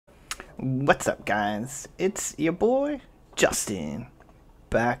What's up, guys? It's your boy, Justin.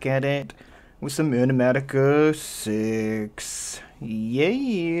 Back at it with some Enigmatica 6.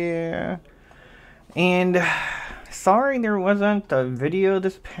 Yeah. And sorry there wasn't a video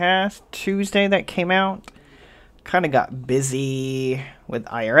this past Tuesday that came out. Kind of got busy with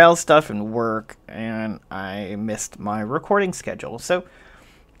IRL stuff and work, and I missed my recording schedule. So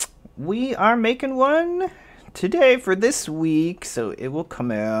we are making one today for this week, so it will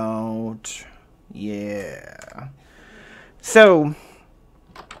come out. Yeah. So,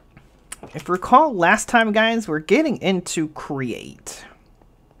 if you recall last time, guys, we're getting into Create.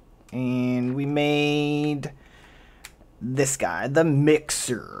 And we made this guy, the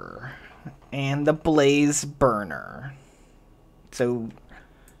Mixer, and the Blaze Burner. So,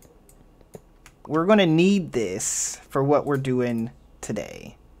 we're going to need this for what we're doing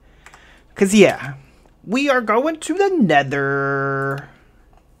today. Because, yeah, we are going to the Nether.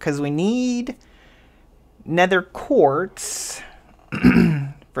 Because we need Nether quartz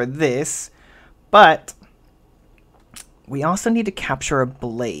for this. But we also need to capture a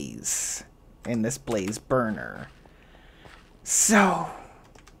blaze in this blaze burner. So,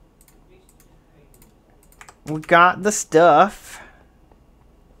 we got the stuff.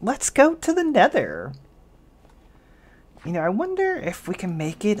 Let's go to the Nether. You know, I wonder if we can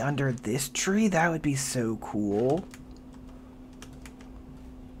make it under this tree. That would be so cool.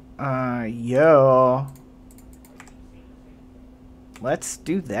 Yeah. Let's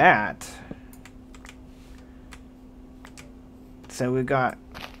do that. So we got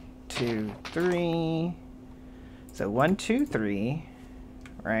 2, 3. So 1, 2, 3.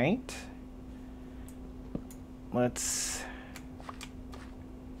 Right? Let's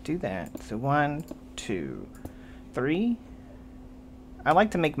do that. So 1, 2, 3. I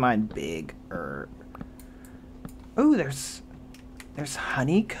like to make mine big. Ooh, there's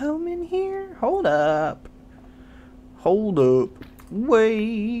honeycomb in here? Hold up. Hold up.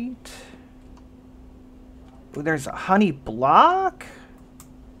 Wait. Ooh, there's a honey block?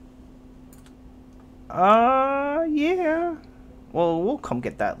 Yeah. Well, we'll come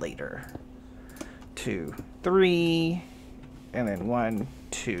get that later. 2, 3. And then 1,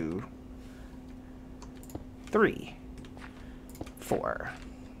 2, 3, 4.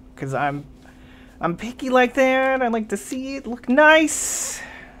 Because I'm picky like that. I like to see it look nice.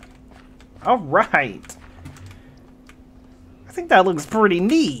 All right. I think that looks pretty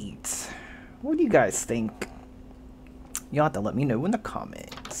neat. What do you guys think? You'll have to let me know in the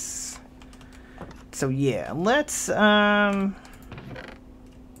comments. So yeah, let's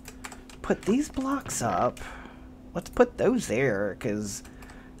put these blocks up. Let's put those there, because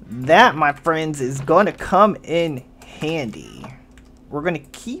that, my friends, is going to come in handy. We're going to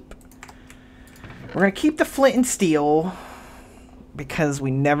keep the flint and steel, because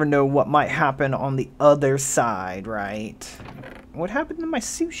we never know what might happen on the other side, right? What happened to my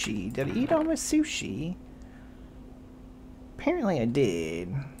sushi? Did I eat all my sushi? Apparently I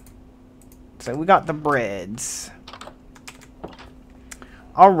did. So we got the breads.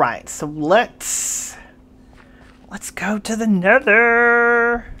 Alright, so let's go to the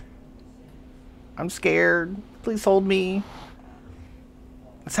Nether. I'm scared. Please hold me.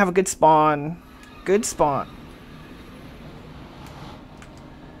 Let's have a good spawn. Good spawn.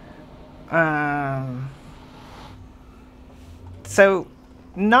 So,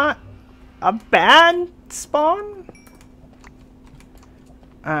 not a bad spawn.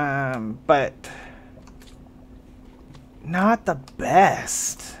 But not the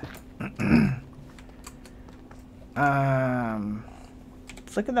best.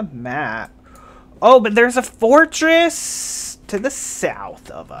 Let's look at the map. Oh, but there's a fortress to the south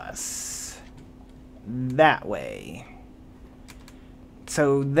of us. That way.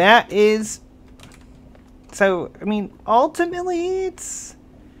 So that is... So, I mean, ultimately it's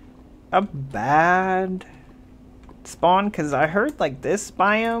a bad spawn, because I heard, like, this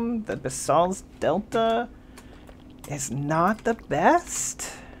biome, the Basal's Delta, is not the best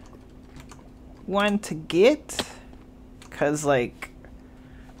one to get, because, like,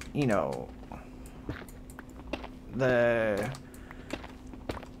 you know,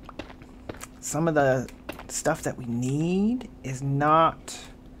 some of the stuff that we need is not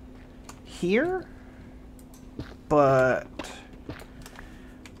here, but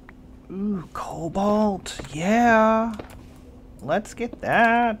ooh, cobalt, yeah, let's get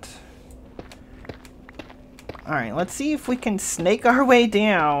that. Alright, let's see if we can snake our way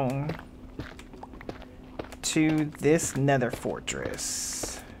down to this Nether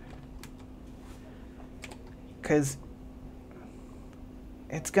fortress. Because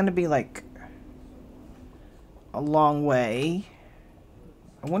it's going to be like a long way.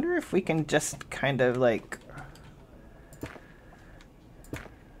 I wonder if we can just kind of like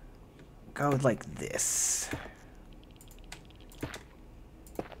go like this.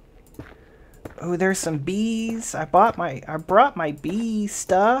 Oh, there's some bees. I brought my bee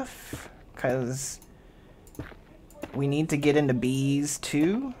stuff because we need to get into bees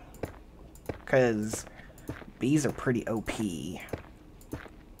too, because bees are pretty OP.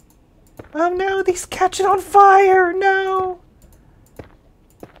 Oh no, these catching on fire! No!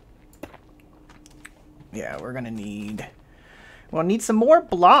 Yeah, we'll need some more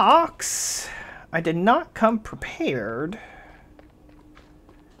blocks. I did not come prepared.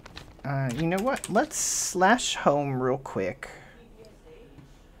 You know what? Let's slash home real quick.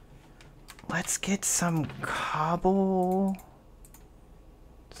 Let's get some cobble.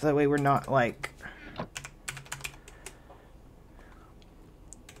 So that way we're not, like,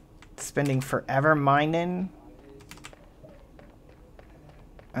 spending forever mining.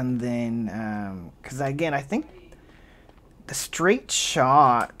 And then, because again, I think the straight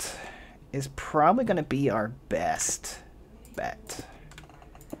shot is probably going to be our best bet.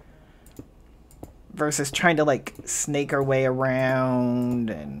 Versus trying to, like, snake our way around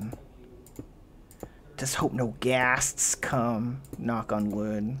and just hope no ghasts come. Knock on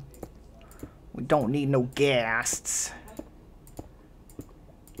wood. We don't need no ghasts.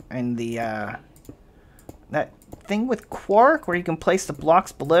 And the, that thing with Quark where you can place the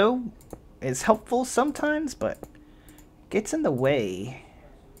blocks below is helpful sometimes, but gets in the way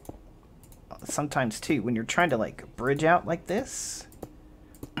sometimes too when you're trying to, like, bridge out like this.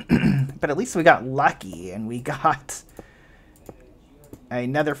 But at least we got lucky and we got a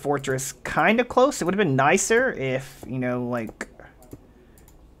Nether fortress kind of close. It would have been nicer if, you know, like,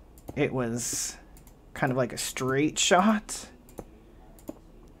 it was kind of like a straight shot,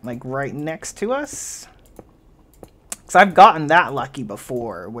 like right next to us. Because I've gotten that lucky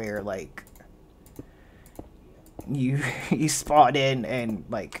before where, like, you spot in and,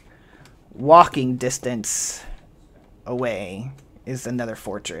 like, walking distance away is another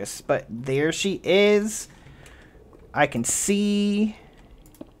fortress. But there she is. I can see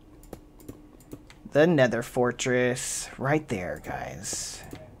the Nether fortress right there, guys.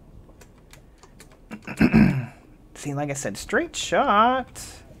 See, like I said, straight shot.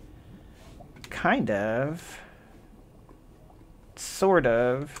 Kind of. Sort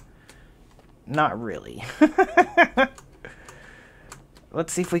of. Not really.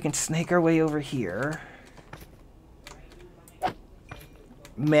 Let's see if we can snake our way over here.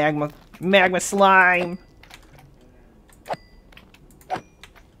 Magma slime. I'll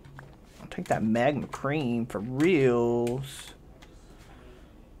take that magma cream for reals.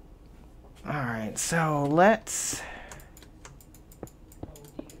 Alright, so let's...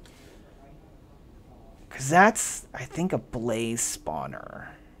 Because that's, I think, a blaze spawner.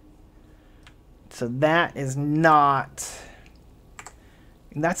 So that is not...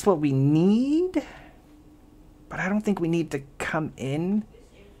 That's what we need. But I don't think we need to come in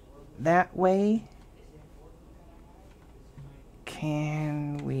that way.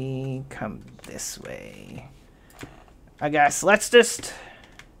 Can we come this way? I guess let's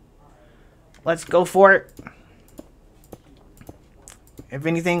go for it. If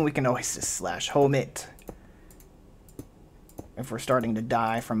anything, we can always just slash home it if we're starting to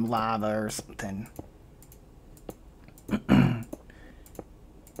die from lava or something.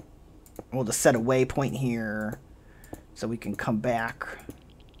 We'll just set a waypoint here so we can come back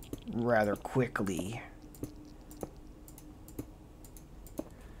rather quickly.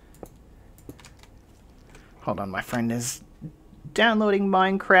 Hold on, my friend is downloading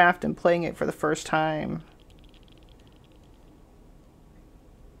Minecraft and playing it for the first time.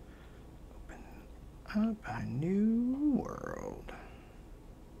 Open up a new world.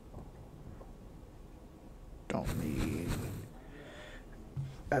 Don't need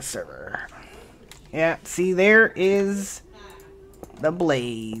a server. Yeah, see, there is the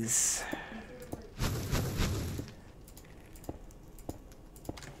blaze.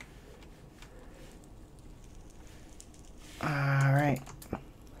 Alright.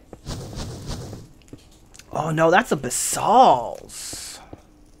 Oh no, that's a basalts.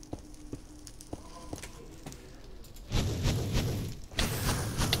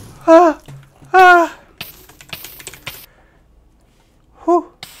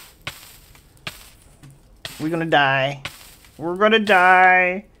 Whew. We're gonna die. We're gonna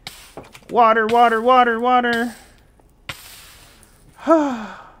die. Water, water, water, water.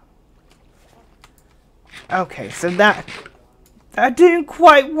 Okay, so that didn't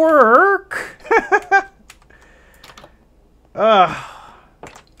quite work. Ugh.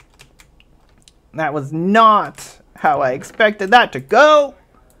 That was not how I expected that to go.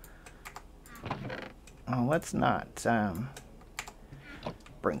 Oh, let's not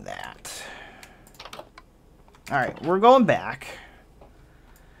bring that. Alright, we're going back.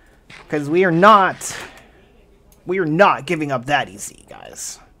 Because we are not giving up that easy,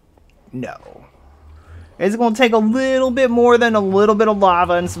 guys. No. It's going to take a little bit more than a little bit of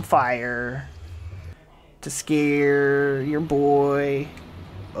lava and some fire to scare your boy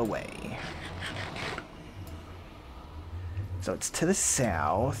away. So it's to the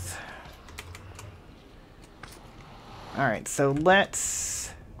south. Alright, so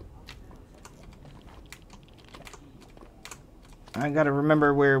let's... I gotta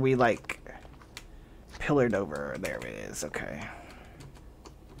remember where we, like, pillared over. There it is, okay.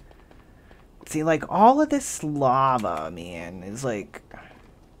 See, like, all of this lava, man, is, like,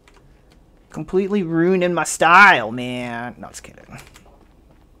 completely ruining my style, man. No, just kidding.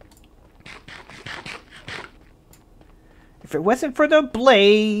 If it wasn't for the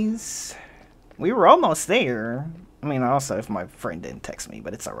blaze, we were almost there. I mean, also, if my friend didn't text me,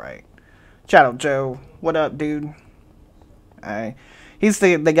 but it's alright. Shout out, Joe. What up, dude? He's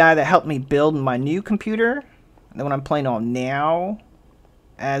the guy that helped me build my new computer, the one I'm playing on now,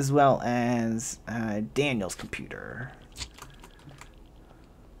 as well as Daniel's computer.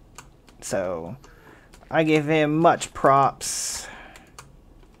 So, I give him much props.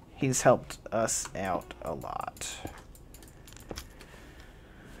 He's helped us out a lot.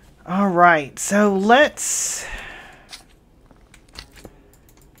 Alright, so let's...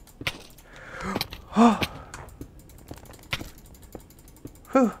 Whew.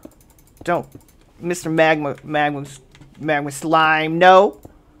 Don't, Mr. Magma slime, no.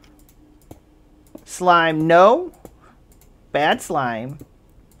 Slime, no. Bad slime.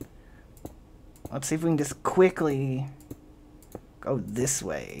 Let's see if we can just quickly go this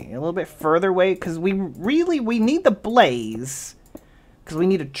way. A little bit further away, because we need the blaze. Because we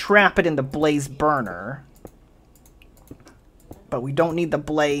need to trap it in the blaze burner. But we don't need the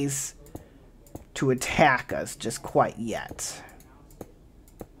blaze to attack us just quite yet.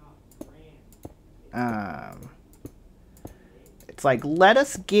 It's like, let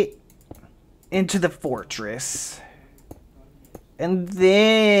us get into the fortress. And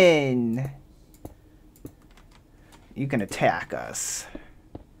then you can attack us.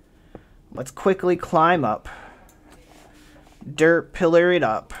 Let's quickly climb up. Dirt pillar it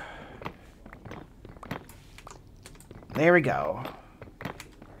up. There we go.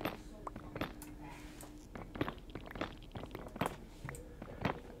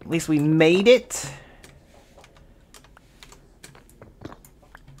 At least we made it.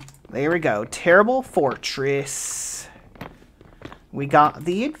 There we go. Terrible fortress. We got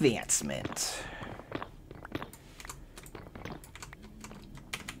the advancement.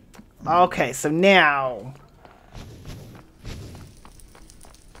 Okay, so now...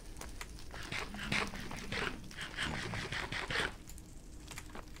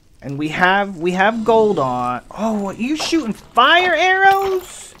 And we have gold on. Oh, are you shooting fire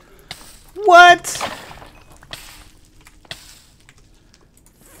arrows? What?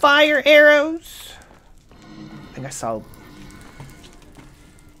 Fire arrows? I think I saw...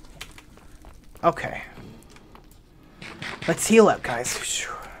 Okay. Let's heal up, guys.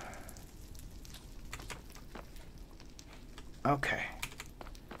 Okay.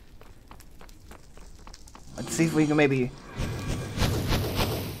 Let's see if we can maybe...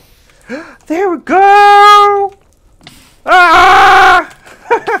 There we go! Ah!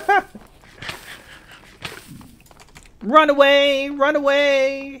 Run away! Run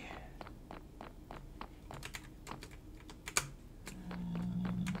away!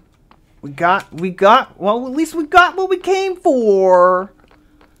 We got, well, at least we got what we came for!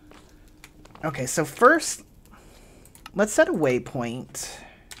 Okay, so first, let's set a waypoint.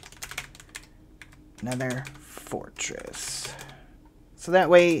 Nether fortress. So that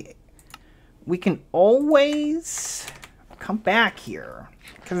way, we can always come back here.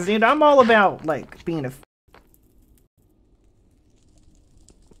 Because, dude, I'm all about, like, being a